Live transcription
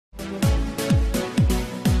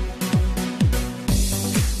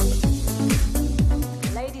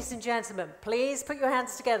and gentlemen, please put your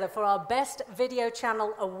hands together for our Best Video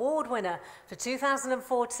Channel Award winner for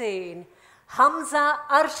 2014, Humza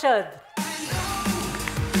Arshad.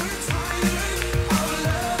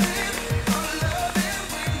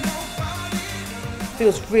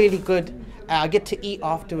 Feels really good. I get to eat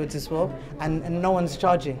afterwards as well, and no one's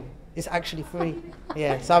charging. It's actually free.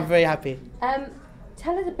 Yeah, so I'm very happy.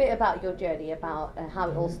 Tell us a bit about your journey, about how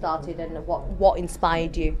it all started and what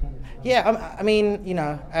inspired you. Yeah, I mean, you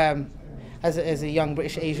know, as a young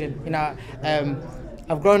British Asian, you know,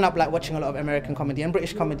 I've grown up like watching a lot of American comedy and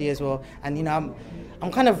British comedy as well, and you know,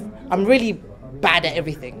 I'm really bad at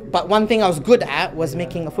everything, but one thing I was good at was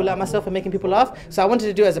making a fool out of myself and making people laugh. So I wanted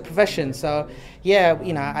to do it as a profession. So yeah,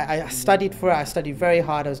 you know, I studied for it. I studied very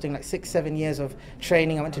hard. I was doing like 6-7 years of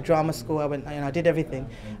training. I went to drama school. I went, you know, I did everything,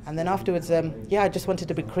 and then afterwards, yeah, I just wanted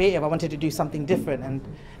to be creative. I wanted to do something different, and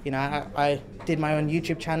you know, I did my own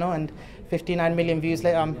YouTube channel, and 59 million views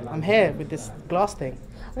later, I'm here with this glass thing.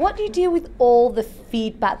 What do you do with all the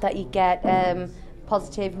feedback that you get,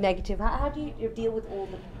 positive, negative? How do you deal with all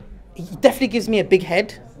the? It definitely gives me a big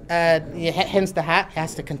head, hence the hat. It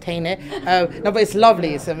has to contain it. No, but it's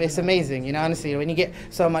lovely. It's amazing. You know, honestly, when you get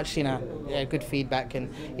so much, you know, good feedback and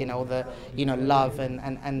you know all the love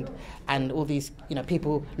and all these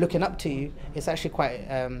people looking up to you, it's actually quite.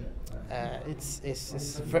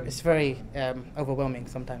 It's very overwhelming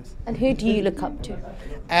sometimes. And who do you look up to?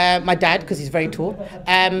 My dad, because he's very tall.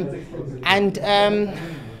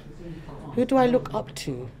 Who do I look up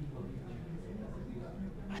to?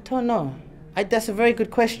 I don't know. That's a very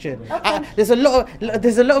good question. Okay. There's a lot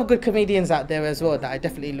of good comedians out there as well that I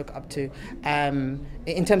definitely look up to.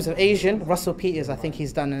 In terms of Asian, Russell Peters, I think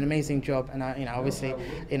he's done an amazing job, and obviously,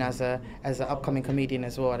 as an upcoming comedian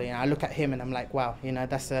as well, I look at him and I'm like, wow,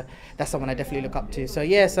 that's someone I definitely look up to. So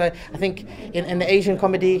yeah, so I think in the Asian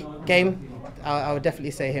comedy game, I would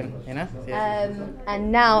definitely say him, Yeah.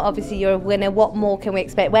 And now, obviously, you're a winner. What more can we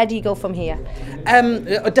expect? Where do you go from here?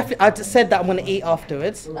 Definitely, I just said that I'm going to eat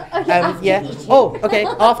afterwards. Yeah. Oh, okay.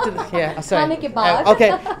 After, yeah. Sorry. Okay.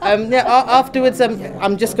 Yeah. Afterwards,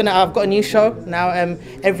 I'm just gonna. I've got a new show now.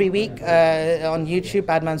 Every week on YouTube,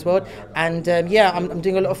 Bad Man's World, and yeah, I'm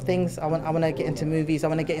doing a lot of things. I want to get into movies. I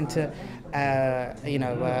want to get into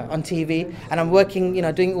on TV, and I'm working.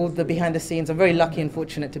 Doing all the behind the scenes. I'm very lucky and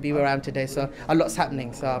fortunate to be where I am today. So a lot's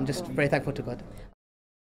happening. So I'm just very thankful to God.